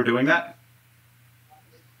cue when you were doing that?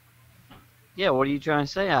 Yeah, what are you trying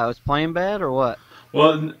to say? I was playing bad or what?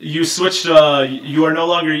 Well, you switched. You are no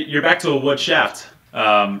longer. You're back to a wood shaft.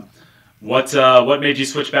 What made you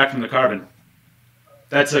switch back from the carbon?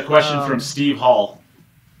 That's a question from Steve Hall.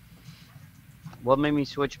 What made me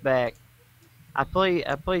switch back? I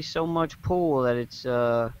play so much pool that it's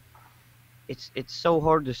so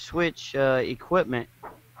hard to switch equipment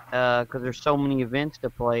because there's so many events to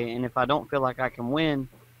play, and if I don't feel like I can win,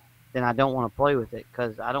 then I don't want to play with it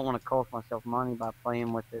because I don't want to cost myself money by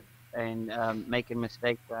playing with it and making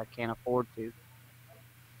mistakes that I can't afford to.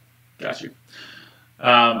 Got you.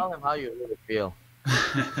 Tell them how you really feel.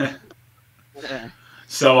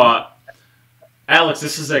 So, Alex,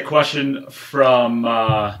 this is a question from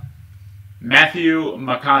Matthew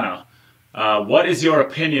Makana. What is your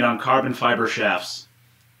opinion on carbon fiber shafts?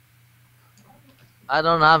 I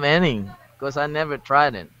don't have any because I never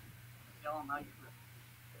tried it.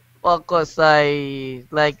 Well, because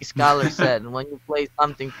like Scholar said, when you play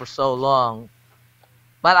something for so long,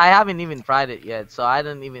 but I haven't even tried it yet, so I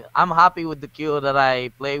don't even. I'm happy with the cue that I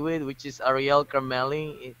play with, which is Ariel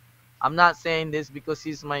Carmeli. I'm not saying this because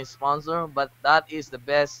he's my sponsor, but that is the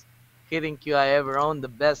best hitting cue I ever owned, the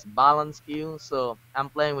best balance cue. So I'm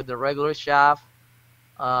playing with the regular shaft,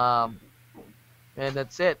 um, and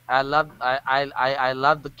that's it. I love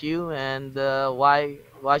the cue, and why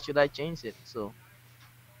should I change it? So.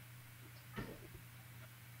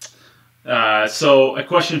 So a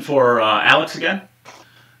question for Alex again.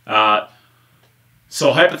 Uh,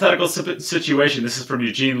 so hypothetical situation. This is from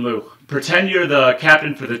Eugene Liu. Pretend you're the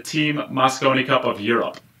captain for the Team Mosconi Cup of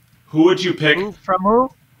Europe. Who would you pick? Who from who?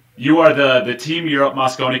 You are the Team Europe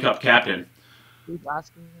Mosconi Cup captain. Who's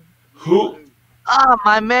asking me? Who? Ah,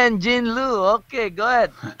 my man Jin Lu. Okay, go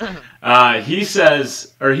ahead. He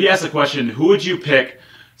says, or he asks a question. Who would you pick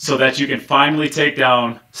so that you can finally take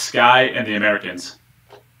down Sky and the Americans?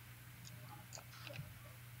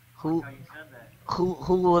 who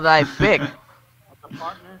who would I pick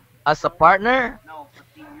as a partner?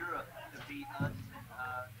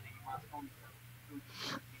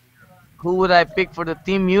 Who would I pick for the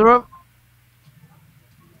Team Europe?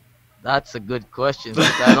 That's a good question.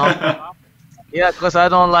 'Cause I don't. Yeah, because I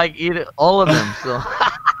don't like either all of them. So.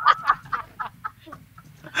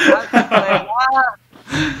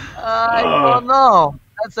 I don't know.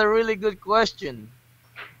 That's a really good question.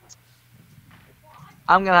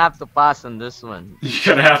 I'm gonna have to pass on this one.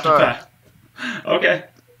 You're gonna have Sorry. to pass. Okay.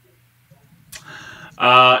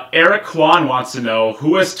 Eric Kwan wants to know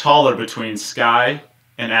who is taller between Sky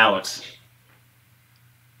and Alex.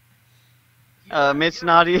 It's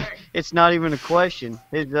not even a question.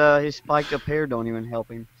 His spiked up hair don't even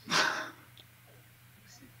help him.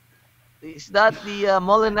 Is that the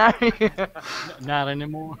Molinari? Not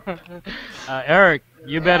anymore. Eric,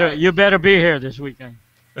 you better be here this weekend.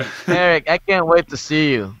 Eric, I can't wait to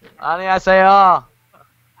see you. 안녕하세요.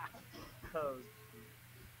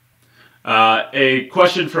 A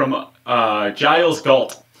question from Giles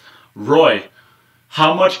Galt. Roy,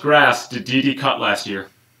 how much grass did Didi cut last year?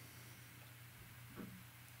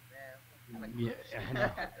 Yeah, I know.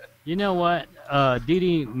 You know what?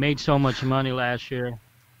 Didi made so much money last year.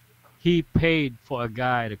 He paid for a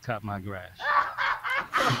guy to cut my grass.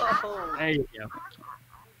 There you go.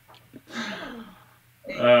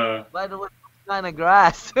 By the way, what kind of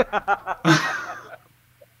grass?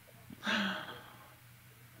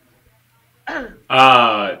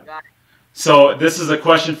 So this is a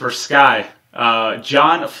question for Sky.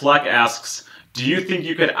 John Fleck asks, do you think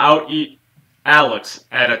you could out-eat Alex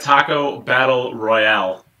at a taco battle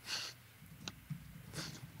royale?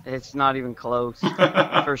 It's not even close.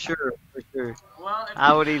 For sure, for sure.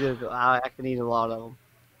 I can eat a lot of them.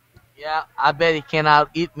 Yeah, I bet he cannot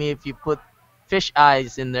eat me if you put fish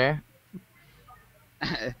eyes in there.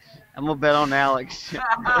 I'm gonna bet on Alex.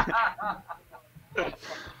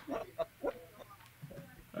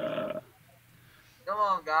 Uh, Come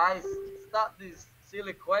on, guys. Stop this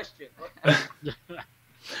silly question.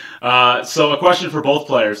 so a question for both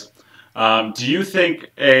players. Do you think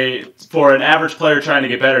for an average player trying to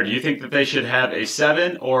get better, do you think that they should have a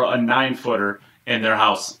 7 or a 9 footer in their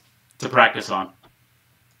house to practice on?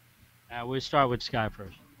 We'll start with Sky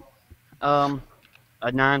first. um,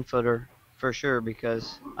 a 9 footer for sure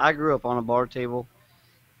because I grew up on a bar table,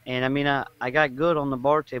 and I mean I got good on the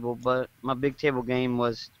bar table, but my big table game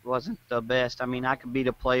wasn't the best. I mean I could beat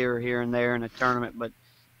a player here and there in a tournament, but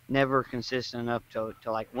never consistent enough to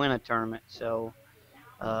like win a tournament. So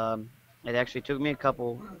it actually took me a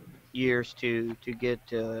couple years to get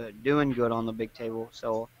doing good on the big table.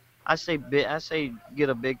 So I say get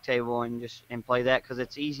a big table and just and play that because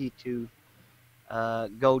it's easy to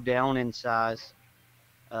go down in size,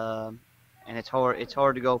 um, and it's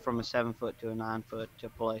hard to go from a 7 foot to a 9 foot to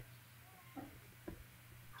play.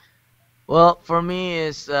 Well, for me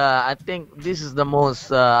is I think this is the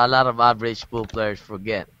most a lot of average pool players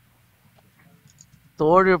forget. To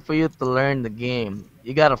order for you to learn the game,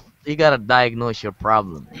 you gotta diagnose your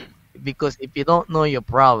problem. Because if you don't know your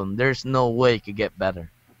problem, there's no way you could get better.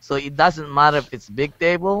 So it doesn't matter if it's big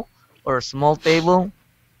table or small table,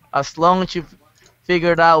 as long as you've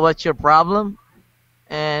figured out what's your problem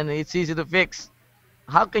and it's easy to fix.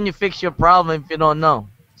 How can you fix your problem if you don't know?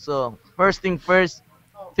 So first thing first,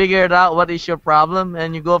 figure it out what is your problem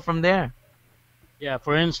and you go from there. Yeah,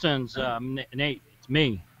 for instance, Nate, it's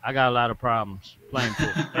me. I got a lot of problems playing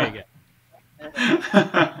pool. There you go.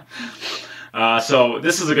 So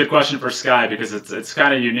this is a good question for Sky because it's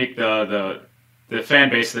kind of unique the fan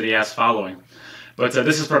base that he has following. But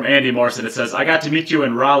this is from Andy Morrison. It says, "I got to meet you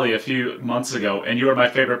in Raleigh a few months ago, and you are my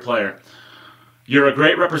favorite player. You're a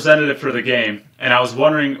great representative for the game, and I was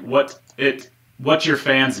wondering what your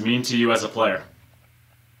fans mean to you as a player."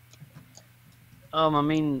 I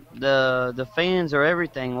mean the fans are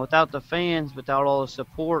everything. Without the fans, without all the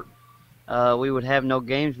support, we would have no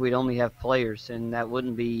games. We'd only have players, and that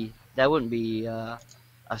wouldn't be a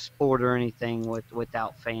sport or anything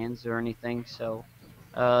without fans or anything. So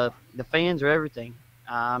the fans are everything.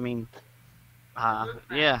 I mean,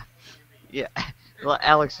 yeah, yeah. Well,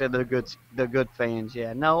 Alex said the good fans.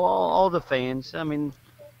 Yeah, no, all the fans. I mean,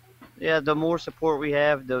 yeah, the more support we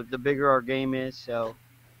have, the bigger our game is. So,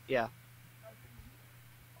 yeah.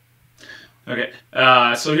 Okay,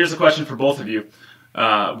 so here's a question for both of you.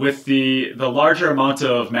 With the larger amount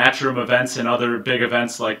of matchroom events and other big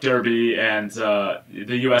events like Derby and the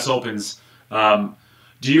U.S. Opens,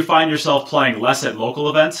 do you find yourself playing less at local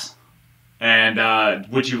events? And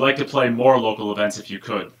would you like to play more local events if you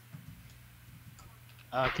could?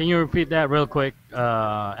 Can you repeat that real quick?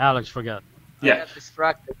 Alex forgot. I Yeah. got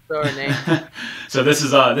distracted, sorry, Nate. So this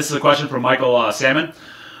is a question from Michael Salmon.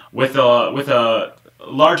 With a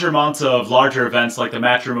larger amounts of larger events like the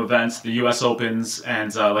Matchroom events, the U.S. Opens,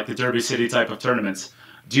 and like the Derby City type of tournaments,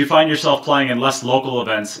 do you find yourself playing in less local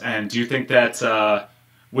events? And do you think that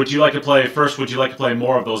would you like to play first? Would you like to play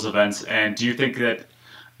more of those events? And do you think that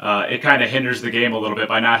it kind of hinders the game a little bit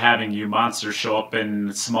by not having you monsters show up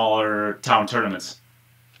in smaller town tournaments?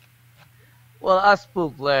 Well, as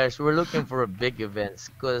pool players, we're looking for big events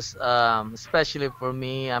because, especially for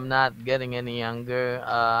me, I'm not getting any younger.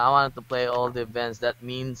 I wanted to play all the events that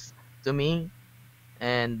means to me,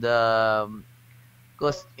 and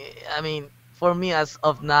because I mean, for me as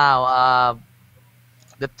of now,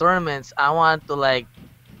 the tournaments I want to like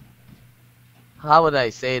how would I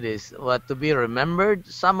say this? What to be remembered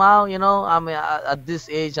somehow? I mean, at this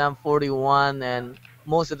age, I'm 41, and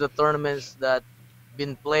most of the tournaments that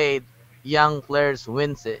been played, young players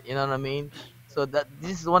wins it. You know what I mean? So that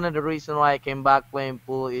this is one of the reasons why I came back playing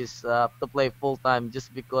pool is to play full time,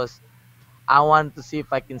 just because I want to see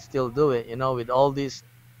if I can still do it. With all these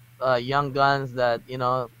young guns that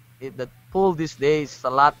the pool these days is a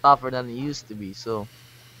lot tougher than it used to be.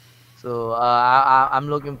 I'm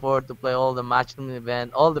looking forward to play all the matchroom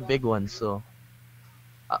event, all the big ones. So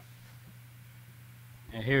uh,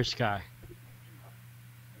 And here's Sky.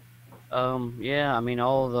 Yeah, I mean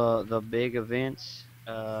all the big events.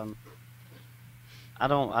 I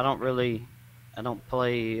don't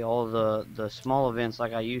play all the small events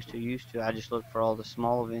like I used to. I just look for all the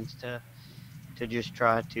small events to just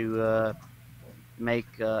try to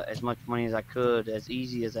make as much money as I could, as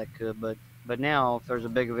easy as I could. But now if there's a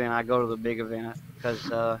big event, I go to the big event because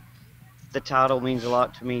the title means a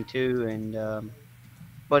lot to me too. And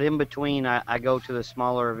but in between, I go to the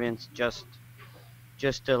smaller events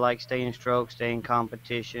just to like stay in stroke, stay in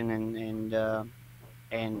competition,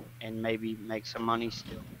 and maybe make some money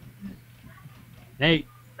still. Nate,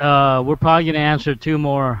 we're probably gonna answer two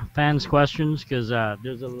more fans questions because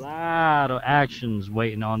there's a lot of actions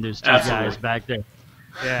waiting on these two guys Absolutely. back there.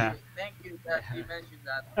 Yeah. Thank you that you mentioned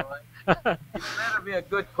that, Roy. It better be a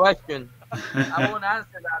good question. I won't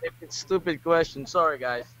answer that if it's stupid question. Sorry,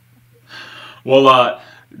 guys. Well,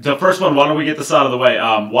 the first one, why don't we get this out of the way?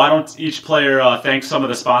 Why don't each player thank some of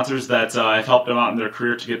the sponsors that have helped them out in their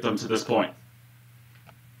career to get them to this point?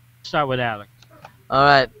 Start with Alex. All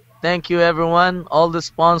right. Thank you, everyone. All the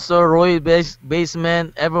sponsor, Roy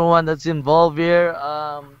Basement, everyone that's involved here.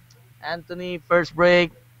 Anthony, First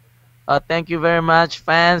Break. Thank you very much,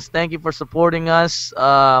 fans. Thank you for supporting us.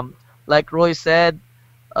 Like Roy said,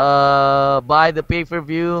 buy the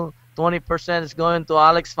pay-per-view. 20% is going to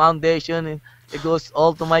Alex Foundation. It goes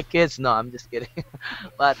all to my kids. No, I'm just kidding.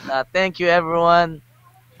 But thank you, everyone.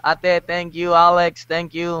 Ate, thank you. Alex,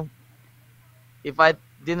 thank you. If I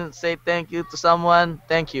didn't say thank you to someone,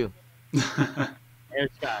 thank you. There's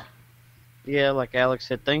Scott. Yeah, like Alex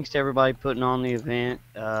said, thanks to everybody putting on the event,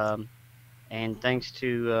 and thanks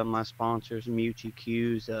to my sponsors, Mucci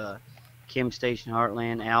Q's, Kim Station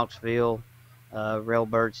Heartland, Alexville,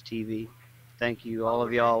 Railbirds TV. Thank you, all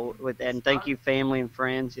of y'all, and thank you, family and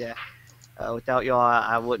friends. Yeah, without y'all,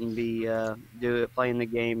 I wouldn't be playing the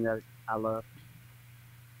game that I love.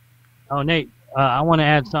 Oh, Nate, I want to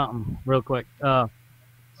add something real quick.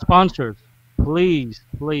 Sponsors, please,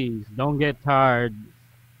 please don't get tired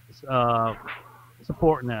uh,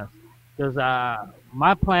 supporting us because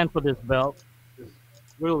my plan for this belt is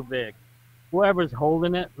real big. Whoever's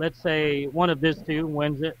holding it, let's say one of these two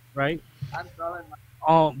wins it, right?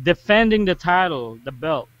 Defending the title, the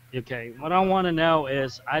belt. Okay, what I want to know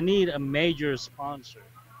is I need a major sponsor,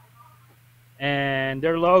 and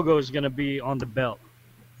their logo is going to be on the belt.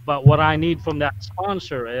 But what I need from that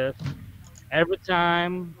sponsor is every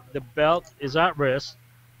time the belt is at risk,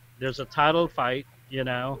 there's a title fight,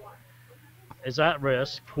 is at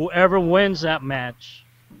risk. Whoever wins that match,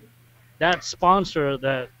 that sponsor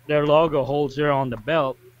that their logo holds there on the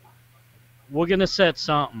belt, we're gonna set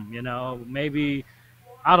something, maybe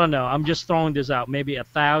I don't know. I'm just throwing this out. Maybe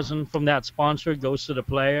 1,000 from that sponsor goes to the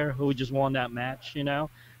player who just won that match.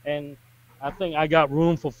 And I think I got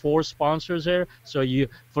room for 4 sponsors here. So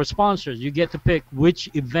for sponsors, you get to pick which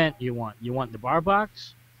event you want. You want the bar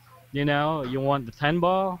box, you want the 10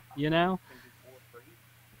 ball.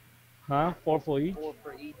 Huh? 4 for each? 4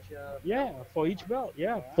 for each. Yeah, for each belt.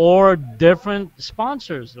 Yeah, 4 different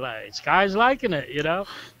sponsors. Like Sky's liking it.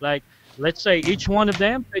 Like let's say each one of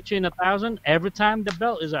them pitch in 1,000 every time the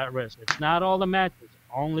belt is at risk. It's not all the matches.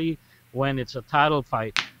 Only when it's a title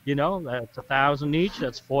fight. That's 1,000 each.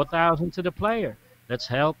 That's 4,000 to the player. Let's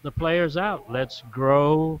help the players out. Let's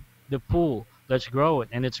grow the pool. Let's grow it,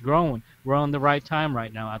 and it's growing. We're on the right time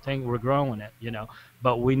right now. I think we're growing it.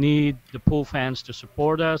 But we need the pool fans to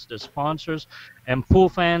support us, the sponsors, and pool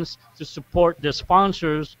fans to support the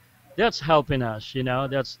sponsors. That's helping us.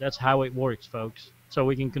 That's how it works, folks. So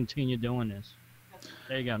we can continue doing this.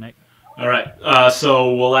 There you go, Nick. All right.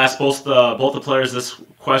 So we'll ask both the players this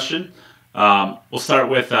question. We'll start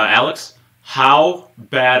with Alex. How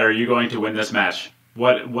bad are you going to win this match?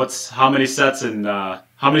 How many sets and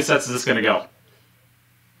how many sets is this going to go?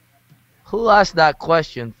 Who asked that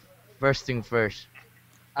question? First thing first.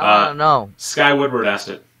 I don't know. Sky Woodward asked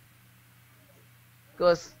it.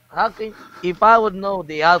 Because if I would know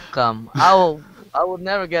the outcome, I would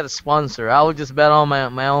never get a sponsor. I would just bet on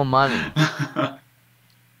my own money.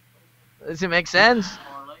 Does it make sense?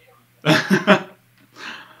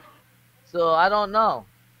 So I don't know.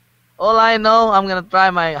 All I know, I'm gonna try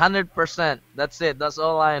my 100%. That's it. That's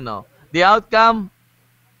all I know. The outcome,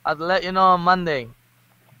 I'll let you know on Monday.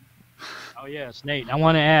 Oh yes, Nate. I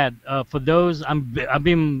want to add for those. I've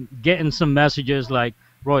been getting some messages like,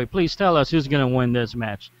 Roy, please tell us who's gonna win this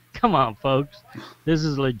match. Come on, folks. This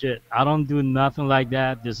is legit. I don't do nothing like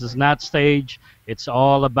that. This is not stage. It's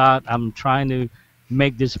all about I'm trying to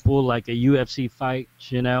make this pool like a UFC fight,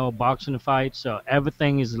 boxing fight. So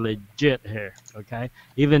everything is legit here, okay?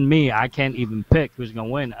 Even me, I can't even pick who's going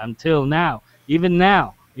to win until now. Even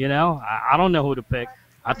now, I don't know who to pick.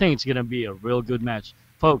 I think it's going to be a real good match.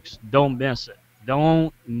 Folks, don't miss it.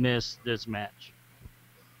 Don't miss this match.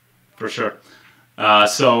 For sure. We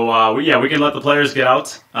can let the players get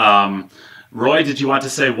out. Roy, did you want to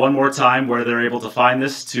say one more time where they're able to find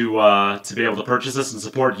this to be able to purchase this and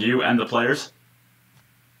support you and the players?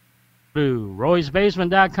 Through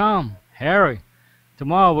roysbasement.com. Harry,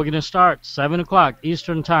 tomorrow we're going to start 7 o'clock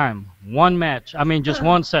Eastern time. One match. Just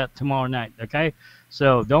one set tomorrow night, okay?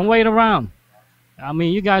 So don't wait around. I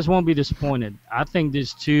mean, you guys won't be disappointed. I think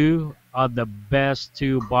these two are the best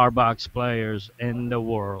two bar box players in the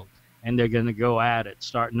world, and they're gonna go at it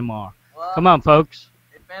starting tomorrow. Come Well, on, folks.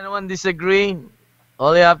 if anyone disagree,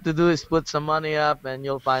 all you have to do is put some money up, and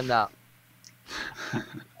you'll find out.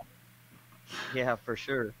 Yeah, for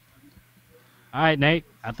sure. All right, Nate.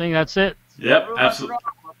 I think that's it. Yep, Prove us absolutely.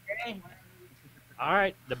 wrong, okay? All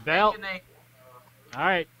right, the Thank belt. you, Nate. All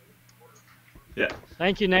right. Yeah,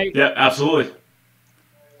 Thank you, Nate. yeah, absolutely.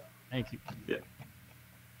 Thank you. Yeah.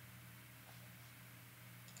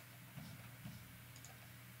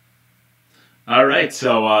 All right,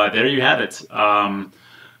 so there you have it.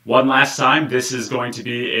 One last time, this is going to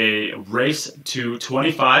be a race to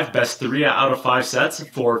 25 best 3 out of 5 sets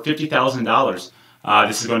for $50,000.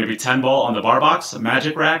 This is going to be 10 ball on the bar box,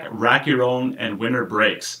 magic rack, rack your own, and winner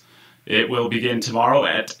breaks. It will begin tomorrow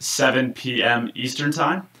at 7 p.m. Eastern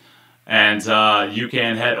Time. And you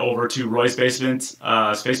can head over to Roy's Basement's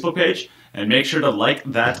Facebook page and make sure to like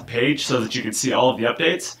that page so that you can see all of the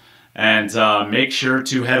updates. And make sure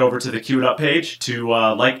to head over to the Queued Up page to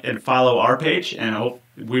like and follow our page. And I hope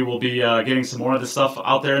we will be getting some more of this stuff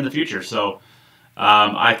out there in the future. So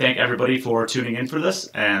I thank everybody for tuning in for this.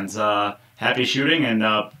 And happy shooting. And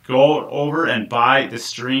go over and buy the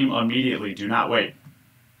stream immediately. Do not wait.